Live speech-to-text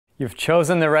You've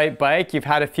chosen the right bike, you've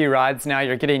had a few rides now,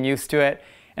 you're getting used to it,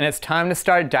 and it's time to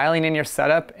start dialing in your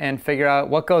setup and figure out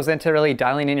what goes into really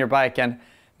dialing in your bike. And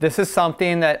this is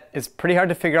something that is pretty hard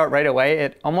to figure out right away.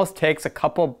 It almost takes a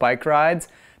couple bike rides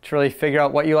to really figure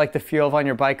out what you like the feel of on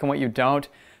your bike and what you don't.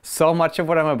 So much of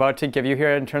what I'm about to give you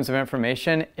here in terms of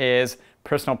information is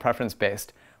personal preference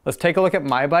based. Let's take a look at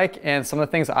my bike and some of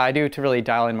the things I do to really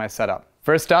dial in my setup.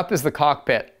 First up is the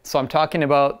cockpit. So I'm talking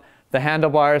about the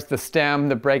handlebars, the stem,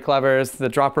 the brake levers, the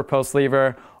dropper post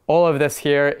lever. All of this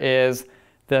here is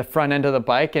the front end of the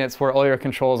bike, and it's where all your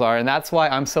controls are. And that's why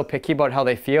I'm so picky about how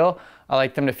they feel. I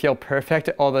like them to feel perfect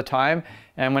all the time.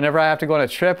 And whenever I have to go on a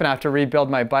trip and I have to rebuild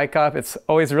my bike up, it's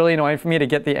always really annoying for me to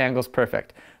get the angles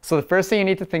perfect. So the first thing you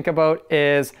need to think about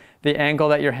is the angle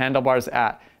that your handlebar's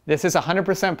at. This is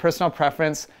 100% personal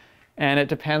preference, and it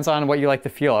depends on what you like the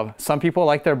feel of. Some people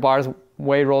like their bars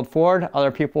way rolled forward,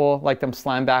 other people like them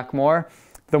slam back more.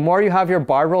 The more you have your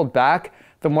bar rolled back,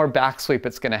 the more back sweep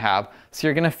it's going to have. So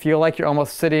you're going to feel like you're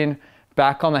almost sitting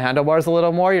back on the handlebars a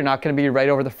little more. You're not going to be right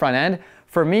over the front end.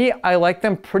 For me, I like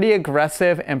them pretty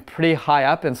aggressive and pretty high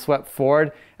up and swept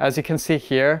forward. As you can see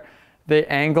here,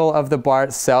 the angle of the bar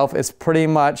itself is pretty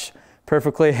much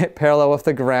perfectly parallel with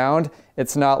the ground.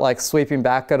 It's not like sweeping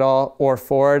back at all or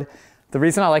forward. The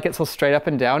reason I like it so straight up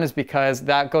and down is because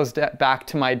that goes back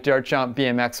to my dirt jump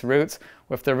BMX roots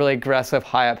with the really aggressive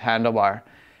high up handlebar.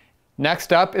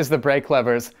 Next up is the brake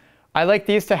levers. I like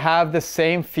these to have the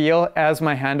same feel as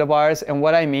my handlebars, and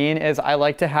what I mean is I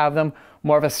like to have them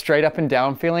more of a straight up and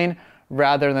down feeling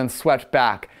rather than swept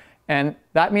back. And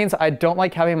that means I don't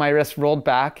like having my wrist rolled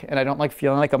back, and I don't like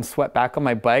feeling like I'm swept back on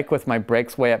my bike with my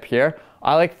brakes way up here.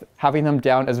 I like having them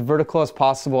down as vertical as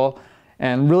possible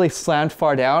and really slammed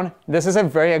far down. This is a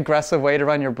very aggressive way to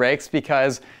run your brakes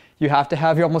because you have to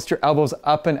have almost your elbows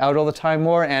up and out all the time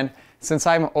more, and since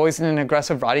I'm always in an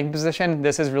aggressive riding position,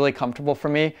 this is really comfortable for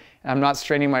me, and I'm not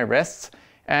straining my wrists.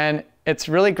 And it's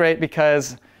really great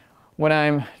because when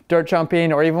I'm dirt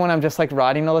jumping or even when I'm just like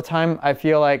riding all the time, I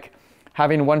feel like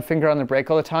having one finger on the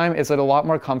brake all the time is a lot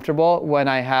more comfortable when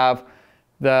I have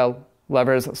the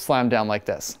levers slammed down like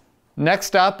this.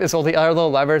 Next up is all the other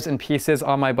little levers and pieces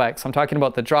on my bike. So I'm talking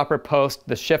about the dropper post,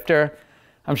 the shifter.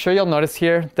 I'm sure you'll notice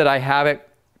here that I have it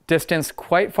distanced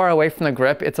quite far away from the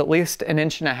grip. It's at least 1.5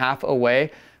 inches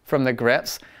away from the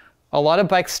grips. A lot of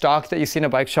bike stock that you see in a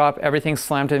bike shop, everything's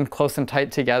slammed in close and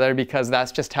tight together because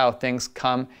that's just how things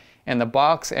come in the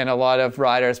box, and a lot of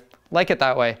riders like it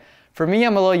that way. For me,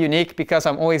 I'm a little unique because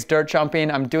I'm always dirt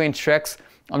jumping, I'm doing tricks,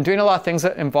 I'm doing a lot of things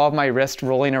that involve my wrist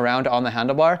rolling around on the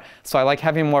handlebar, so I like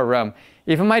having more room.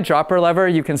 Even my dropper lever,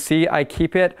 you can see I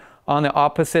keep it on the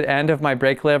opposite end of my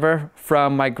brake lever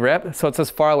from my grip, so it's as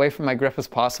far away from my grip as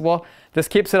possible. This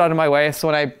keeps it out of my way, so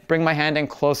when I bring my hand in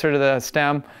closer to the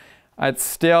stem,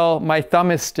 my thumb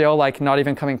is still like not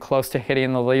even coming close to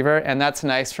hitting the lever, and that's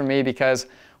nice for me because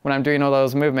when I'm doing all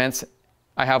those movements,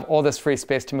 I have all this free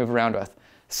space to move around with.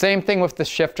 Same thing with the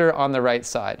shifter on the right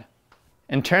side.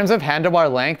 In terms of handlebar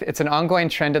length, it's an ongoing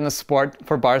trend in the sport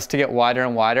for bars to get wider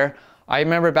and wider. I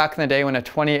remember back in the day when a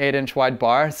 28-inch wide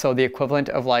bar, so the equivalent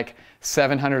of like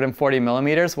 740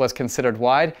 millimeters, was considered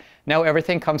wide. Now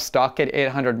everything comes stock at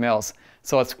 800 mils.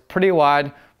 So it's pretty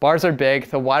wide. Bars are big.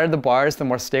 The wider the bars, the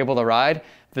more stable the ride.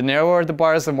 The narrower the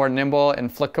bars, the more nimble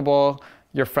and flickable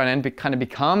your front end kind of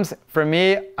becomes. For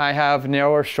me, I have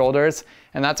narrower shoulders,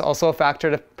 and that's also a factor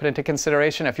to put into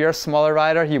consideration. If you're a smaller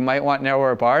rider, you might want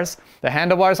narrower bars. The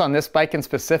handlebars on this bike in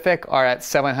specific are at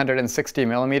 760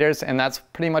 millimeters, and that's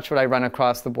pretty much what I run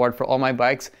across the board for all my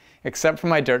bikes, except for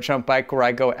my dirt jump bike where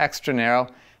I go extra narrow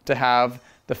to have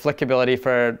the flickability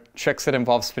for tricks that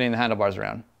involve spinning the handlebars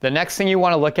around. The next thing you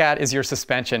want to look at is your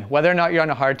suspension. Whether or not you're on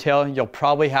a hardtail, you'll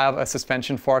probably have a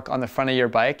suspension fork on the front of your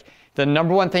bike. The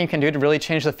number one thing you can do to really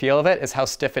change the feel of it is how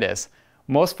stiff it is.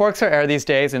 Most forks are air these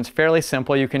days, and it's fairly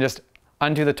simple. You can just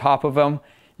undo the top of them,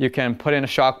 you can put in a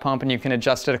shock pump, and you can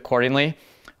adjust it accordingly.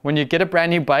 When you get a brand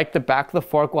new bike, the back of the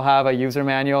fork will have a user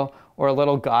manual or a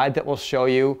little guide that will show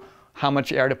you how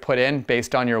much air to put in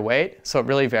based on your weight, so it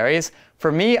really varies. For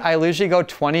me, I usually go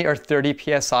 20 or 30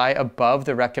 PSI above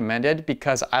the recommended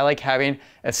because I like having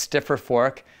a stiffer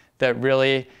fork that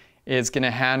really is going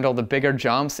to handle the bigger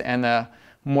jumps and the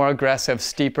more aggressive,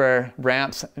 steeper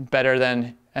ramps better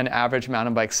than an average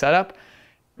mountain bike setup.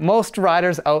 Most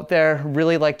riders out there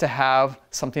really like to have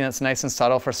something that's nice and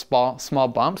subtle for small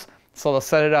bumps, so they'll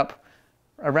set it up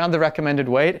around the recommended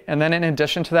weight, and then in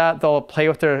addition to that, they'll play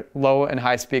with their low and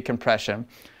high speed compression.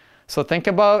 So think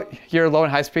about your low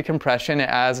and high speed compression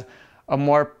as a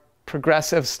more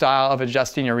progressive style of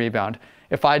adjusting your rebound.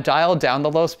 If I dial down the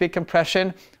low speed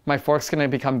compression, my fork's going to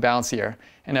become bouncier.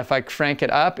 And if I crank it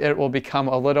up, it will become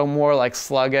a little more like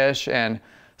sluggish and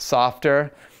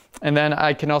softer. And then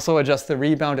I can also adjust the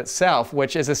rebound itself,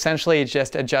 which is essentially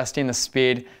just adjusting the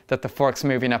speed that the fork's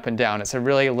moving up and down. It's a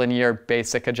really linear,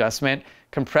 basic adjustment.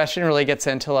 Compression really gets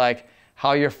into like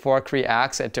how your fork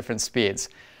reacts at different speeds.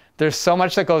 There's so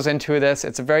much that goes into this.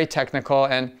 It's very technical,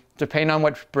 and depending on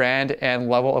what brand and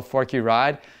level of fork you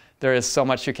ride, there is so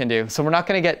much you can do. So we're not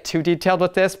going to get too detailed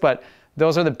with this, but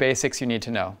those are the basics you need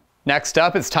to know. Next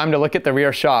up, it's time to look at the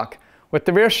rear shock. With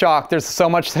the rear shock, there's so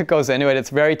much that goes into it. It's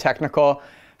very technical.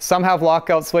 Some have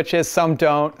lockout switches, some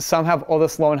don't. Some have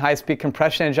Otis low and high speed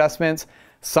compression adjustments,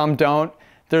 some don't.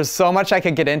 There's so much I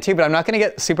could get into, but I'm not going to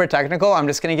get super technical. I'm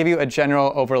just going to give you a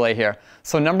general overlay here.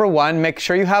 So number one, make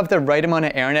sure you have the right amount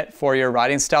of air in it for your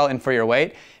riding style and for your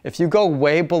weight. If you go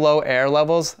way below air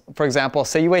levels, for example,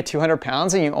 say you weigh 200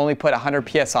 pounds and you only put 100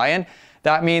 PSI in,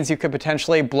 that means you could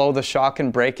potentially blow the shock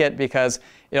and break it because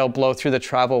it'll blow through the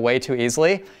travel way too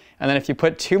easily. And then if you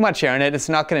put too much air in it, it's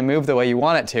not going to move the way you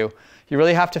want it to. You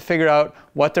really have to figure out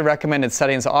what the recommended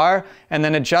settings are and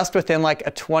then adjust within like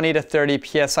a 20 to 30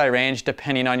 PSI range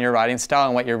depending on your riding style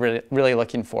and what you're really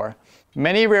looking for.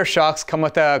 Many rear shocks come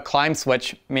with a climb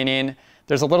switch, meaning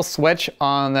there's a little switch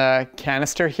on the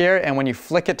canister here, and when you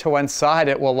flick it to one side,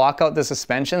 it will lock out the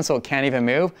suspension so it can't even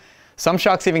move. Some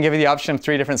shocks even give you the option of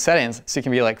 3 different settings. So you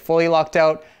can be like fully locked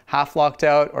out, half locked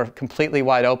out, or completely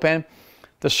wide open.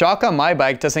 The shock on my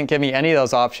bike doesn't give me any of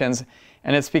those options,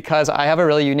 and it's because I have a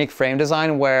really unique frame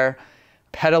design where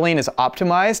pedaling is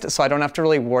optimized, so I don't have to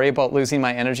really worry about losing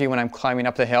my energy when I'm climbing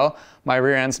up the hill. My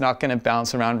rear end's not going to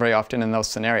bounce around very often in those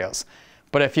scenarios.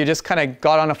 But if you just kind of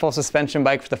got on a full suspension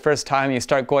bike for the first time, and you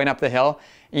start going up the hill,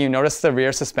 and you notice the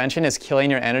rear suspension is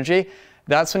killing your energy,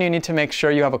 that's when you need to make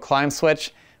sure you have a climb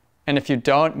switch. And if you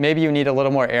don't, maybe you need a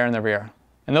little more air in the rear.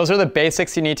 And those are the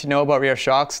basics you need to know about rear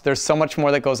shocks. There's so much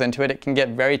more that goes into it. It can get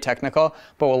very technical,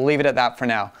 but we'll leave it at that for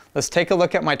now. Let's take a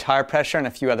look at my tire pressure and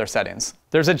a few other settings.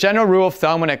 There's a general rule of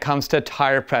thumb when it comes to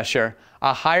tire pressure.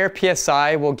 A higher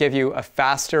PSI will give you a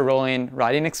faster rolling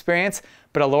riding experience,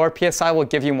 but a lower PSI will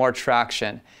give you more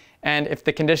traction. And if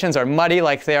the conditions are muddy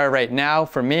like they are right now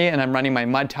for me, and I'm running my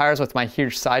mud tires with my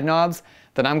huge side knobs,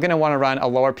 then I'm going to want to run a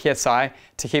lower PSI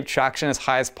to keep traction as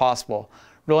high as possible.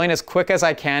 Rolling as quick as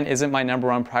I can isn't my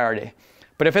 #1 priority.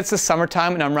 But if it's the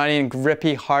summertime and I'm running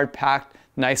grippy, hard-packed,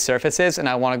 nice surfaces and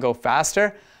I want to go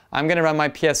faster, I'm going to run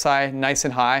my PSI nice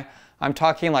and high. I'm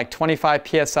talking like 25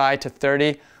 PSI to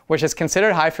 30, which is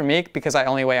considered high for me because I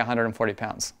only weigh 140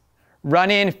 pounds.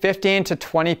 Running 15 to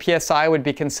 20 PSI would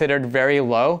be considered very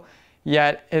low,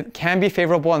 yet it can be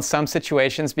favorable in some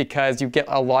situations because you get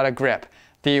a lot of grip.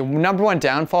 The #1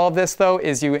 downfall of this though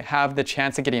is you have the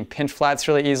chance of getting pinch flats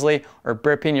really easily or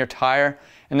burping your tire.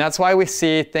 And that's why we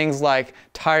see things like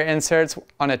tire inserts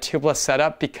on a tubeless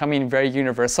setup becoming very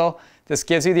universal. This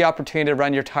gives you the opportunity to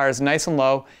run your tires nice and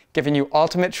low, giving you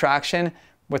ultimate traction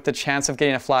with the chance of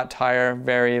getting a flat tire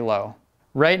very low.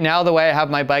 Right now, the way I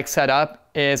have my bike set up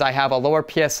is I have a lower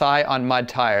PSI on mud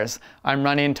tires. I'm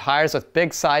running tires with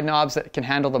big side knobs that can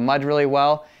handle the mud really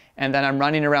well. And then I'm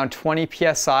running around 20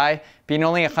 PSI. Being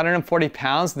only 140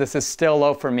 pounds, this is still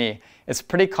low for me. It's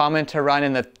pretty common to run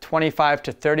in the 25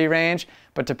 to 30 range,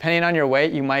 but depending on your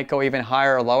weight, you might go even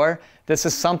higher or lower. This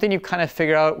is something you kind of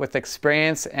figure out with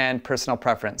experience and personal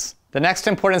preference. The next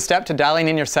important step to dialing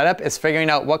in your setup is figuring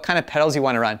out what kind of pedals you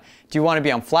want to run. Do you want to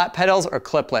be on flat pedals or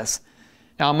clipless?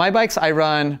 Now on my bikes, I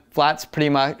run flats pretty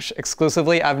much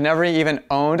exclusively. I've never even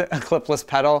owned a clipless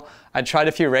pedal. I tried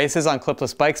a few races on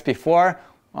clipless bikes before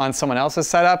on someone else's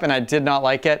setup and I did not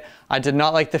like it. I did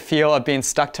not like the feel of being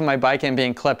stuck to my bike and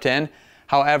being clipped in.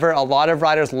 However, a lot of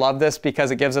riders love this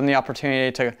because it gives them the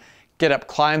opportunity to get up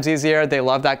climbs easier. They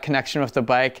love that connection with the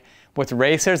bike. With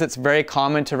racers, it's very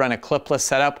common to run a clipless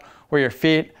setup where your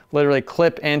feet literally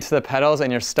clip into the pedals and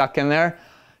you're stuck in there.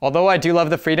 Although I do love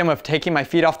the freedom of taking my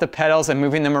feet off the pedals and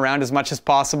moving them around as much as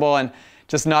possible and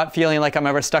just not feeling like I'm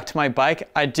ever stuck to my bike,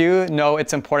 I do know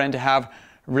it's important to have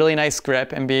really nice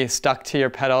grip and be stuck to your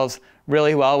pedals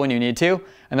really well when you need to.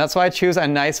 And that's why I choose a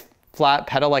nice flat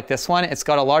pedal like this one. It's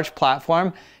got a large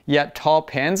platform, yet tall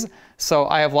pins. So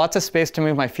I have lots of space to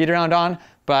move my feet around on,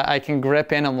 but I can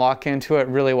grip in and lock into it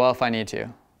really well if I need to.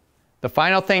 The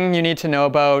final thing you need to know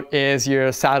about is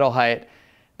your saddle height.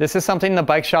 This is something the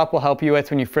bike shop will help you with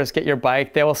when you first get your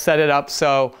bike. They will set it up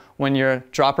so when your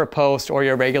dropper post or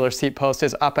your regular seat post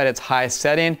is up at its highest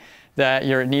setting, that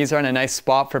your knees are in a nice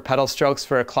spot for pedal strokes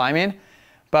for climbing.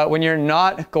 But when you're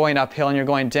not going uphill and you're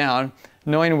going down,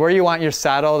 knowing where you want your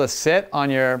saddle to sit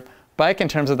on your bike in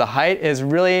terms of the height is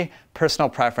really personal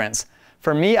preference.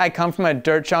 For me, I come from a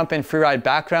dirt jump and freeride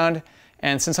background,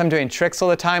 and since I'm doing tricks all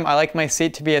the time, I like my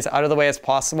seat to be as out of the way as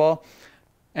possible.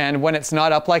 And when it's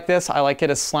not up like this, I like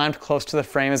it as slammed close to the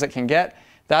frame as it can get.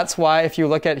 That's why if you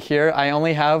look at here, I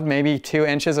only have maybe 2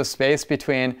 inches of space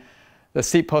between the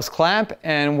seat post clamp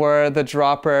and where the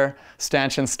dropper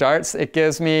stanchion starts. It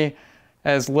gives me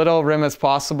as little room as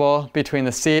possible between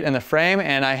the seat and the frame,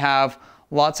 and I have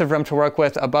lots of room to work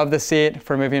with above the seat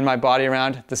for moving my body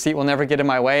around. The seat will never get in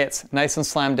my way. It's nice and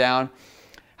slammed down.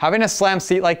 Having a slam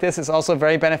seat like this is also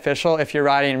very beneficial if you're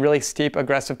riding really steep,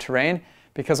 aggressive terrain,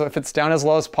 because if it's down as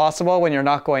low as possible when you're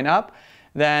not going up,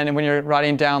 then when you're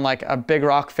riding down like a big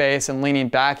rock face and leaning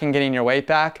back and getting your weight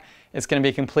back, it's going to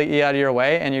be completely out of your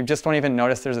way, and you just won't even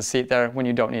notice there's a seat there when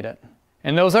you don't need it.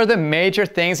 And those are the major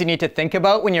things you need to think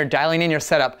about when you're dialing in your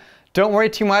setup. Don't worry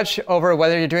too much over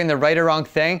whether you're doing the right or wrong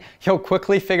thing. You'll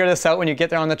quickly figure this out when you get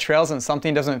there on the trails and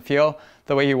something doesn't feel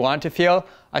the way you want it to feel.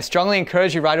 I strongly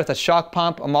encourage you ride with a shock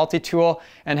pump, a multi-tool,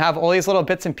 and have all these little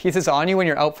bits and pieces on you when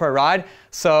you're out for a ride.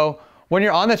 So when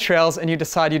you're on the trails and you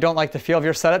decide you don't like the feel of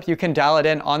your setup, you can dial it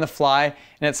in on the fly,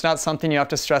 and it's not something you have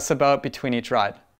to stress about between each ride.